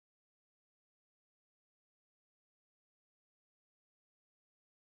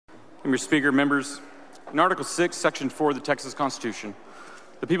Mr. Speaker, members, in Article 6, Section 4 of the Texas Constitution,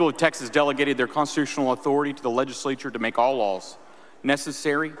 the people of Texas delegated their constitutional authority to the legislature to make all laws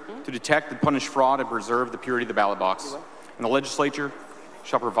necessary to detect and punish fraud and preserve the purity of the ballot box. And the legislature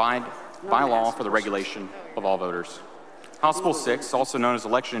shall provide by law for the regulation of all voters. House Bill 6, also known as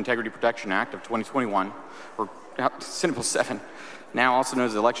Election Integrity Protection Act of 2021, or Senate Bill 7, now also known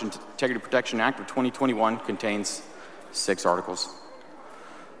as the Election Integrity Protection Act of 2021, contains 6 articles.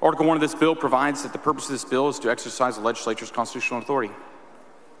 Article 1 of this bill provides that the purpose of this bill is to exercise the legislature's constitutional authority.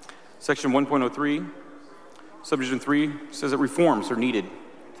 Section 1.03, subdivision 3 says that reforms are needed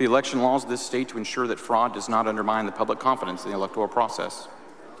to the election laws of this state to ensure that fraud does not undermine the public confidence in the electoral process.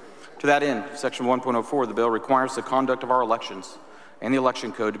 To that end, Section 1.04 of the bill requires the conduct of our elections and the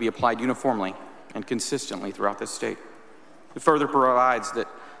election code to be applied uniformly and consistently throughout this state. It further provides that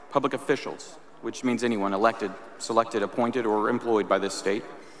public officials, which means anyone elected, selected, appointed, or employed by this state,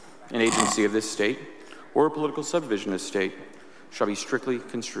 an agency of this state, or a political subdivision of this state, shall be strictly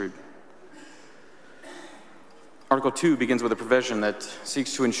construed. Article 2 begins with a provision that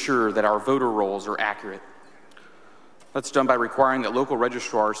seeks to ensure that our voter rolls are accurate. That's done by requiring that local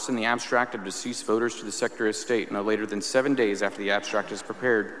registrars send the abstract of deceased voters to the Secretary of State no later than 7 days after the abstract is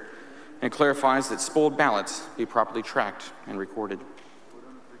prepared, and it clarifies that spoiled ballots be properly tracked and recorded.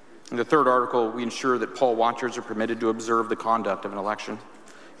 In the third article, we ensure that poll watchers are permitted to observe the conduct of an election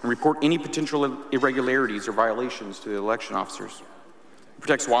and report any potential irregularities or violations to the election officers. It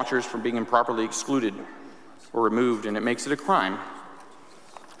protects watchers from being improperly excluded or removed, and it makes it a crime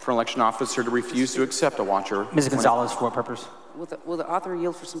for an election officer to refuse to accept a watcher. Ms. Gonzales, for what purpose? Will the author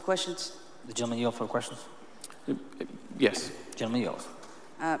yield for some questions? The gentleman yield for questions? Yes. Gentleman yields.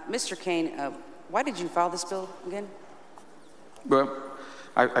 Mr. Cain, why did you file this bill again? Well,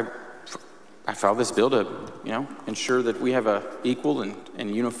 I filed this bill to, ensure that we have a equal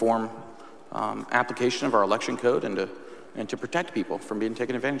and uniform application of our election code and to protect people from being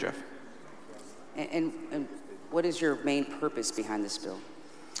taken advantage of. And what is your main purpose behind this bill?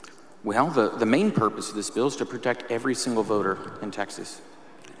 Well, the main purpose of this bill is to protect every single voter in Texas.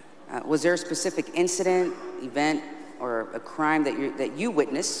 Was there a specific incident, event, or a crime that you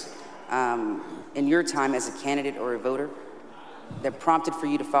witnessed in your time as a candidate or a voter that prompted for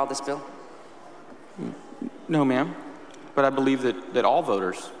you to file this bill? No, ma'am. But I believe that all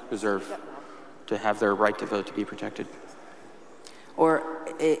voters deserve to have their right to vote to be protected. Or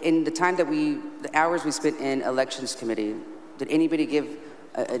in the hours we spent in elections committee, did anybody give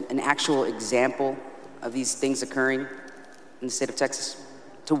an actual example of these things occurring in the state of Texas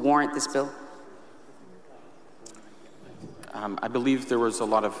to warrant this bill? I believe there was a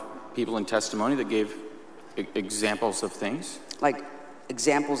lot of people in testimony that gave examples of things. Like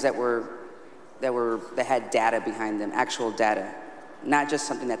examples that had data behind them, actual data, not just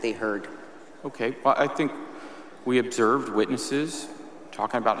something that they heard. Okay, well, I think we observed witnesses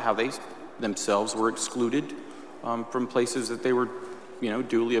talking about how they themselves were excluded from places that they were,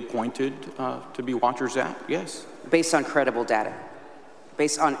 duly appointed to be watchers at. Yes. Based on credible data,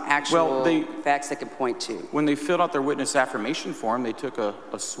 based on actual facts that can point to. When they filled out their witness affirmation form, they took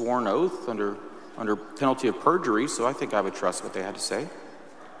a sworn oath under penalty of perjury. So I think I would trust what they had to say.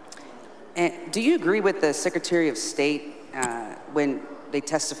 And do you agree with the Secretary of State when they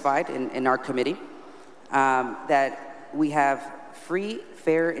testified in our committee that we have free,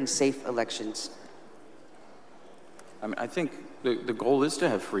 fair, and safe elections? I mean, I think the goal is to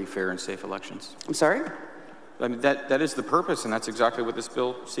have free, fair, and safe elections. I'm sorry? I mean, that is the purpose, and that's exactly what this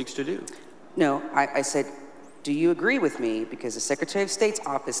bill seeks to do. No, I said, do you agree with me? Because the Secretary of State's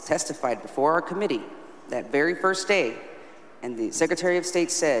office testified before our committee that very first day, and the Secretary of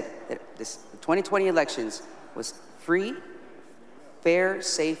State said that the 2020 elections was free, fair,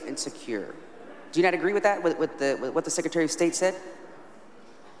 safe, and secure. Do you not agree with that, with what the Secretary of State said?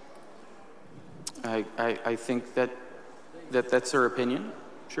 I think that's their opinion,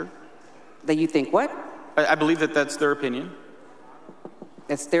 sure. That you think what? I believe that's their opinion.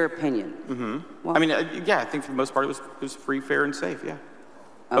 That's their opinion? Mm-hmm. Well, I mean, yeah, I think for the most part it was free, fair, and safe, yeah.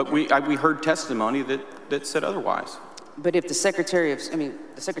 Okay. But we heard testimony that said otherwise. But if the Secretary of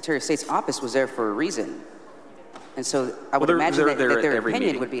State's office was there for a reason, and so I would imagine that their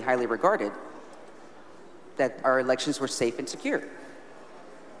opinion would be highly regarded, that our elections were safe and secure.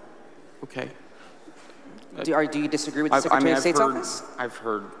 Okay. Do you disagree with the Secretary of State's office? I've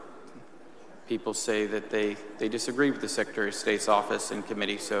heard people say that they disagree with the Secretary of State's office in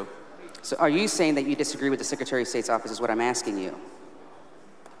committee, so. So are you saying that you disagree with the Secretary of State's office is what I'm asking you?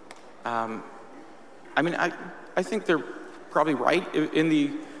 I mean, I think they're probably right in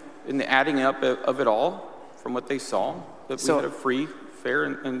the adding up of it all from what they saw, that we had a free, fair,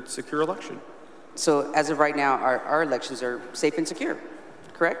 and secure election. So as of right now, our elections are safe and secure,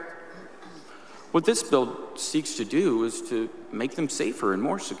 correct? What this bill seeks to do is to make them safer and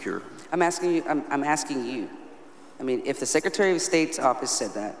more secure. I'm asking you. I'm asking you. I mean, if the Secretary of State's office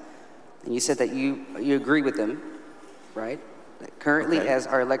said that, and you said that you agree with them, right? That currently, Okay. as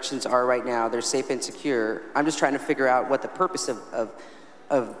our elections are right now, they're safe and secure. I'm just trying to figure out what the purpose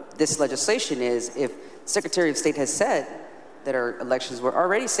of this legislation is. If the Secretary of State has said that our elections were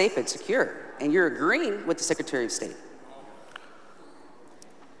already safe and secure, and you're agreeing with the Secretary of State.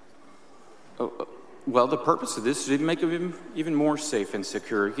 Well, the purpose of this is to make them even more safe and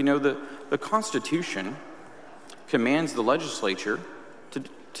secure. You know, the Constitution commands the legislature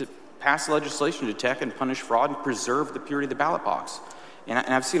to pass legislation to detect and punish fraud and preserve the purity of the ballot box. And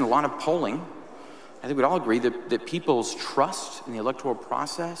I've seen a lot of polling. I think we'd all agree that people's trust in the electoral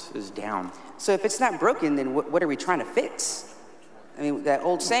process is down. So if it's not broken, then what are we trying to fix? I mean, that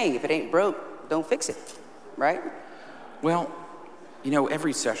old saying, if it ain't broke, don't fix it, right? Well, you know,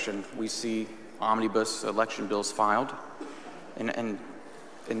 every session we see omnibus election bills filed, and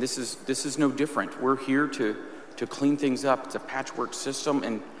this is no different. We're here to clean things up. It's a patchwork system,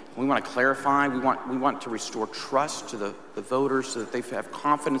 and we want to clarify. We want to restore trust to the voters so that they have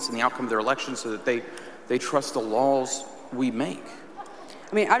confidence in the outcome of their election, so that they trust the laws we make.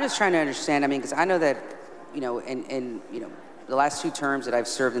 I mean, I'm just trying to understand. I mean, because I know that, you know, in the last 2 terms that I've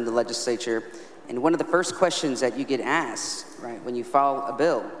served in the legislature, and one of the first questions that you get asked, right, when you file a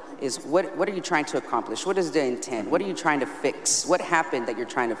bill is what are you trying to accomplish? What is the intent? What are you trying to fix? What happened that you're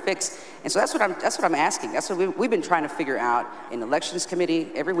trying to fix? And so that's what I'm asking. That's what we've been trying to figure out in elections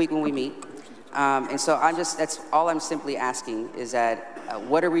committee every week when we meet. And so that's all I'm simply asking is that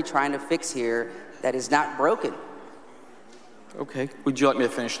what are we trying to fix here that is not broken? Okay. Would you like me to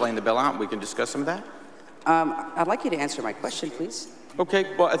finish laying the bill out? We can discuss some of that. I'd like you to answer my question, please.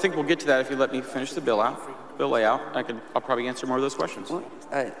 Okay. Well, I think we'll get to that if you let me finish the bill layout. I'll probably answer more of those questions.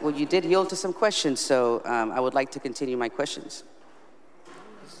 Well, you did yield to some questions, so I would like to continue my questions.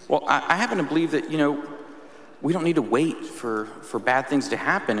 Well, I happen to believe that, you know, we don't need to wait for bad things to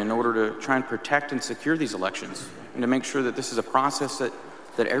happen in order to try and protect and secure these elections and to make sure that this is a process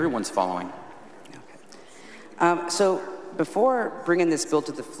that everyone's following. Okay. So before bringing this bill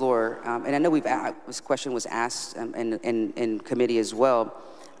to the floor, and I know this question was asked in committee as well,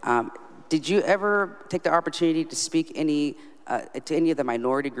 did you ever take the opportunity to speak to any of the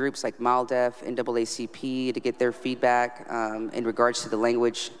minority groups like MALDEF, NAACP, to get their feedback in regards to the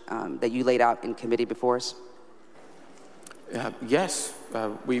language that you laid out in committee before us? Yes,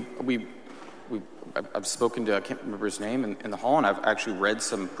 I've spoken to, I can't remember his name, in the hall, and I've actually read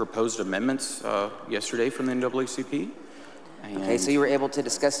some proposed amendments yesterday from the NAACP. Okay, so you were able to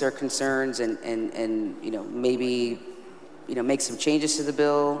discuss their concerns and you know, maybe, you know, make some changes to the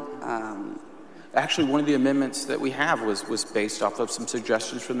bill. Actually, one of the amendments that we have was based off of some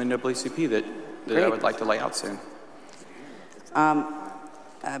suggestions from the NAACP that I would like to lay out soon.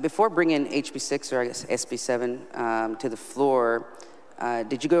 Before bringing HB6 or I guess SB7 to the floor,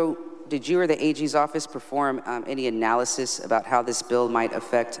 did you or the AG's office perform any analysis about how this bill might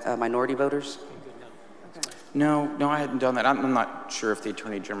affect minority voters? No, I hadn't done that. I'm not sure if the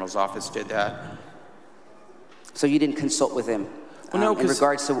Attorney General's office did that. So you didn't consult with him in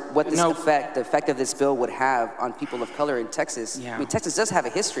regards to what the effect of this bill would have on people of color in Texas? Yeah. I mean, Texas does have a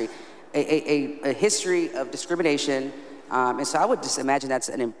history, a history of discrimination, and so I would just imagine that's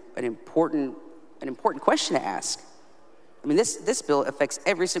an important question to ask. I mean, this bill affects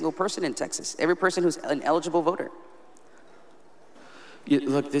every single person in Texas, every person who's an eligible voter. Yeah,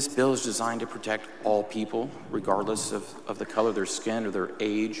 look, this bill is designed to protect all people, regardless of the color of their skin or their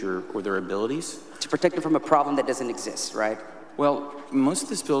age or their abilities. To protect them from a problem that doesn't exist, right? Well, most of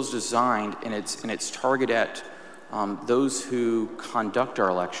this bill is designed, and it's targeted at those who conduct our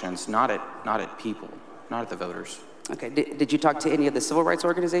elections, not at people, not at the voters. Okay. Did you talk to any of the civil rights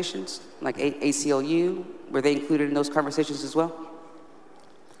organizations, like ACLU? Were they included in those conversations as well?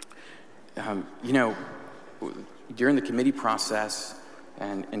 You know, during the committee process,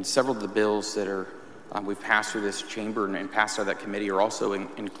 and several of the bills that are we've passed through this chamber and passed out of that committee are also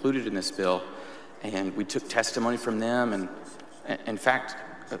included in this bill, and we took testimony from them. And in fact,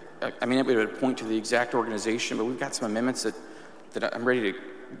 I mean, we would point to the exact organization, but we've got some amendments that I'm ready to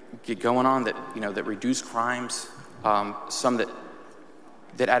get going on that that reduce crimes, some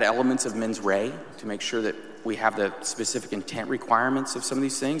that add elements of mens rea to make sure that we have the specific intent requirements of some of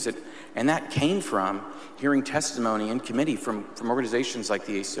these things. And that came from hearing testimony in committee from organizations like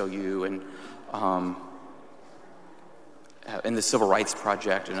the ACLU and the Civil Rights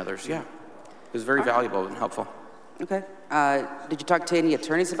Project and others. Yeah, it was very valuable and helpful. Okay. Did you talk to any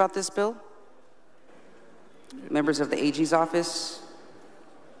attorneys about this bill? Members of the AG's office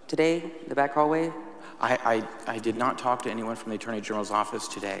today, the back hallway? I did not talk to anyone from the Attorney General's office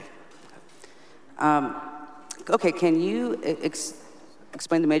today. Okay, can you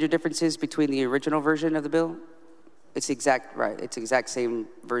explain the major differences between the original version of the bill? It's the exact same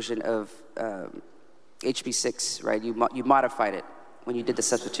version of HB 6, right? You modified it when you did the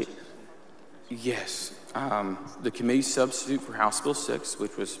substitute. Yes. The committee substitute for House Bill 6,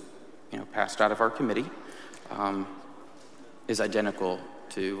 which was, passed out of our committee, is identical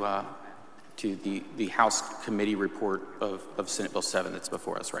to the House committee report of Senate Bill 7 that's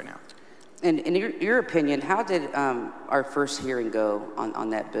before us right now. And in your opinion, how did our first hearing go on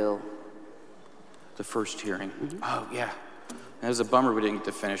that bill? The first hearing? Mm-hmm. Oh, yeah. It was a bummer we didn't get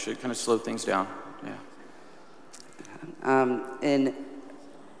to finish it. It kind of slowed things down, yeah. And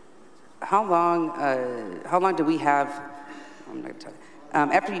how long do we have, I'm not going to tell you.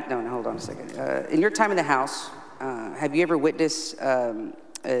 After you, no, hold on a second. In your time in the House, have you ever witnessed a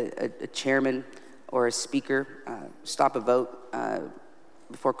chairman or a speaker stop a vote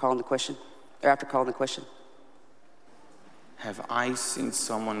before calling the question, or after calling the question? Have I seen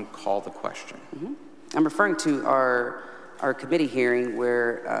someone call the question? Mm-hmm. I'm referring to our committee hearing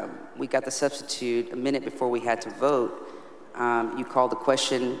where we got the substitute a minute before we had to vote. You called the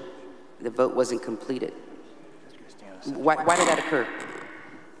question, the vote wasn't completed. Why did that occur?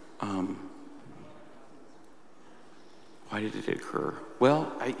 Why did it occur?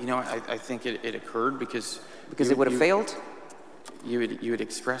 Well, I think it occurred because it would have failed. You would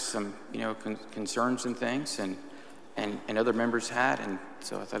express some concerns and things, and other members had, and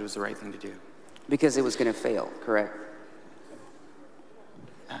so I thought it was the right thing to do. Because it was going to fail, correct?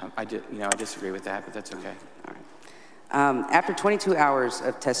 I disagree with that, but that's okay. All right. After 22 hours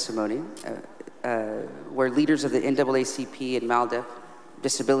of testimony, where leaders of the NAACP and MALDEF,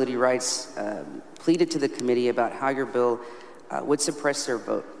 disability rights, pleaded to the committee about how your bill would suppress their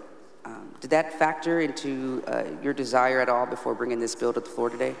vote. Did that factor into your desire at all before bringing this bill to the floor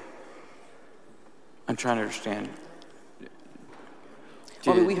today? I'm trying to understand.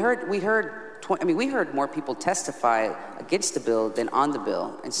 Well, we heard more people testify against the bill than on the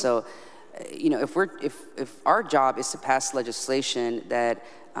bill, and so, if our job is to pass legislation that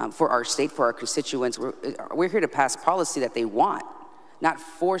for our state, for our constituents, we're here to pass policy that they want, not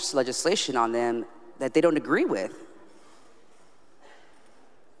force legislation on them that they don't agree with.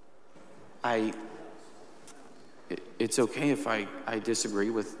 It's okay if I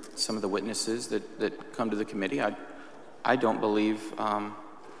disagree with some of the witnesses that come to the committee. I don't believe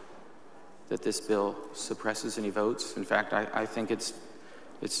that this bill suppresses any votes. In fact, I think it's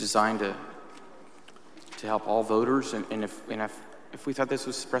designed to help all voters. And if we thought this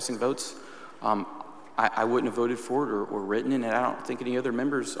was suppressing votes, I wouldn't have voted for it or written it, and I don't think any other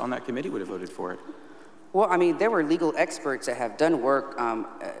members on that committee would have voted for it. Well, I mean, there were legal experts that have done work, on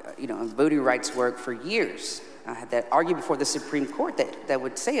voting rights work for years, that argue before the Supreme Court that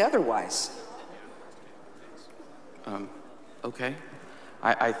would say otherwise. Okay.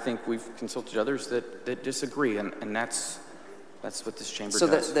 I think we've consulted others that disagree, and that's what this chamber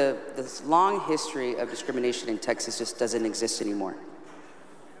does. So the long history of discrimination in Texas just doesn't exist anymore?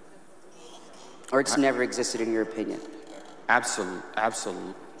 Or it's never existed in your opinion? Absolutely.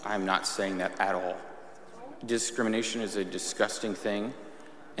 I'm not saying that at all. Discrimination is a disgusting thing,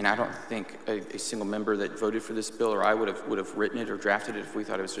 and I don't think a single member that voted for this bill or I would have written it or drafted it if we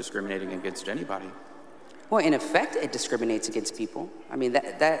thought it was discriminating against anybody. Well, in effect, it discriminates against people. I mean,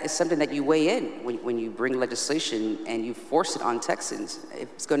 that is something that you weigh in when you bring legislation and you force it on Texans.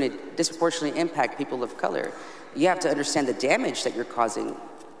 It's going to disproportionately impact people of color. You have to understand the damage that you're causing.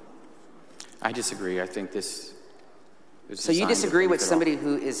 I disagree. I think this is So you disagree with somebody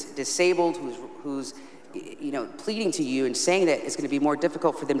who is disabled, who's pleading to you and saying that it's going to be more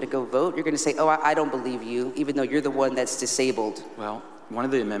difficult for them to go vote? You're going to say, oh, I don't believe you, even though you're the one that's disabled. Well, one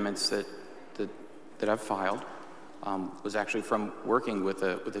of the amendments that I've filed was actually from working with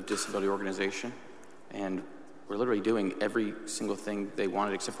a disability organization, and we're literally doing every single thing they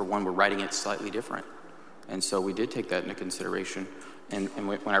wanted except for one. We're writing it slightly different, and so we did take that into consideration. And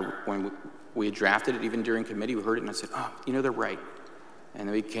when we had drafted it, even during committee, we heard it, and I said, oh, they're right. And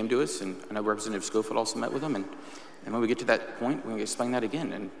then they came to us, and I know Representative Schofield also met with them, and when we get to that point, we can explain that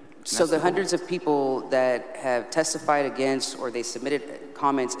again. And so the hundreds of people that have testified against or they submitted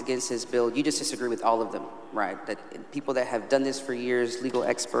comments against his bill, you just disagree with all of them, right? That people that have done this for years, legal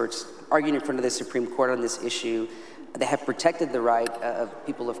experts, arguing in front of the Supreme Court on this issue, that have protected the right of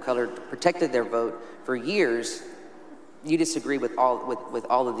people of color, protected their vote for years, you disagree with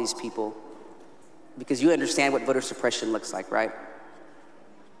all of these people? Because you understand what voter suppression looks like, right?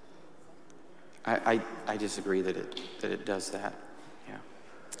 I disagree that it does that. Yeah.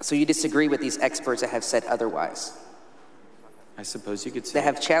 So you disagree with these experts that have said otherwise? I suppose you could say. That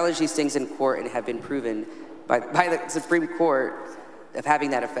have challenged these things in court and have been proven by the Supreme Court of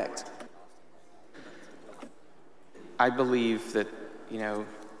having that effect. I believe that,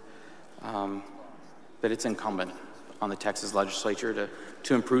 that it's incumbent on the Texas legislature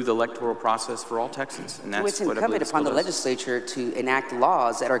to improve the electoral process for all Texans. And that's It's what I believe incumbent this upon bill the does. legislature to enact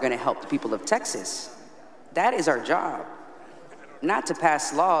laws that are going to help the people of Texas. That is our job, not to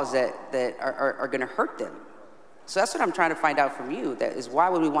pass laws that are going to hurt them. So that's what I'm trying to find out from you. That is, why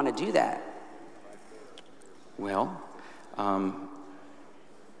would we want to do that? Well,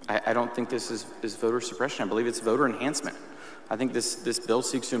 I don't think this is voter suppression. I believe it's voter enhancement. I think this bill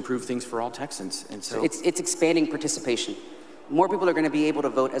seeks to improve things for all Texans. And so It's expanding participation. More people are going to be able to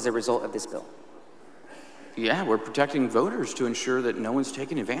vote as a result of this bill. yeah, we're protecting voters to ensure that no one's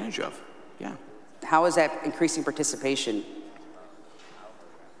taken advantage of. Yeah. How is that increasing participation?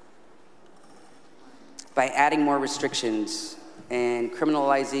 By adding more restrictions and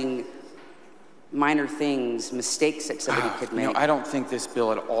criminalizing minor things, mistakes that somebody could make. I don't think this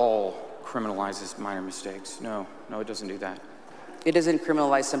bill at all criminalizes minor mistakes. No, it doesn't do that. It doesn't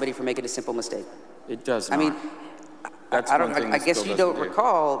criminalize somebody for making a simple mistake. It does not. I mean, That's I one thing I this guess bill you doesn't don't do.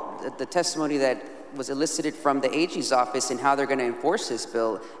 recall the testimony that was elicited from the AG's office and how they're going to enforce this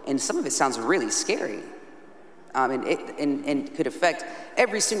bill, and some of it sounds really scary. And could affect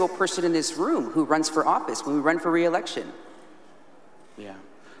every single person in this room who runs for office when we run for re-election. Yeah,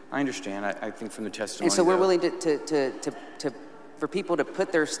 I understand. I think from the testimony. And so we're though, willing for people to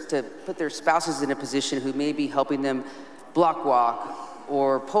put their spouses in a position who may be helping them block walk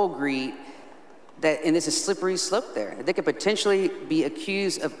or poll greet. And there's a slippery slope there. They could potentially be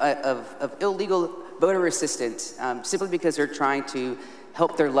accused of illegal voter assistance simply because they're trying to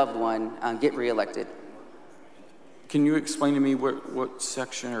help their loved one get reelected. Can you explain to me what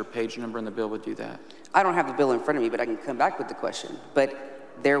section or page number in the bill would do that? I don't have the bill in front of me, but I can come back with the question. But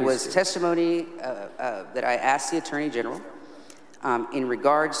there was testimony that I asked the Attorney General in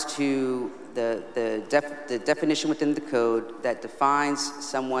regards to the definition within the code that defines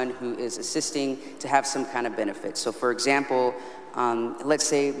someone who is assisting to have some kind of benefit. So, for example, let's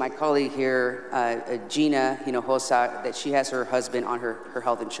say my colleague here, Gina Hinojosa, that she has her husband on her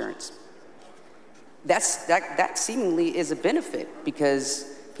health insurance. That seemingly is a benefit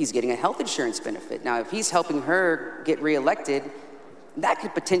because he's getting a health insurance benefit. Now, if he's helping her get reelected,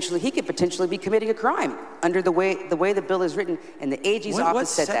 he could potentially be committing a crime under the way the bill is written. And the AG's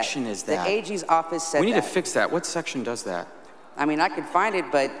office said that. What section is that? The AG's office said that. We need to fix that. What section does that? I mean, I could find it,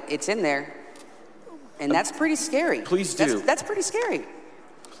 but it's in there. And that's pretty scary. Please do. That's pretty scary.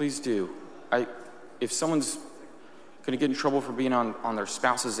 Please do. If someone's going to get in trouble for being on their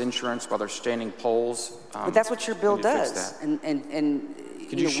spouse's insurance while they're standing polls. But that's what your bill we need to fix does. that. And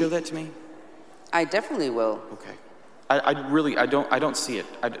Could you show that to me? I definitely will. Okay. I don't see it.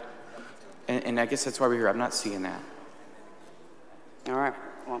 And I guess that's why we're here. I'm not seeing that. All right.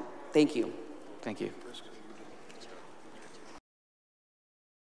 Well, thank you. Thank you.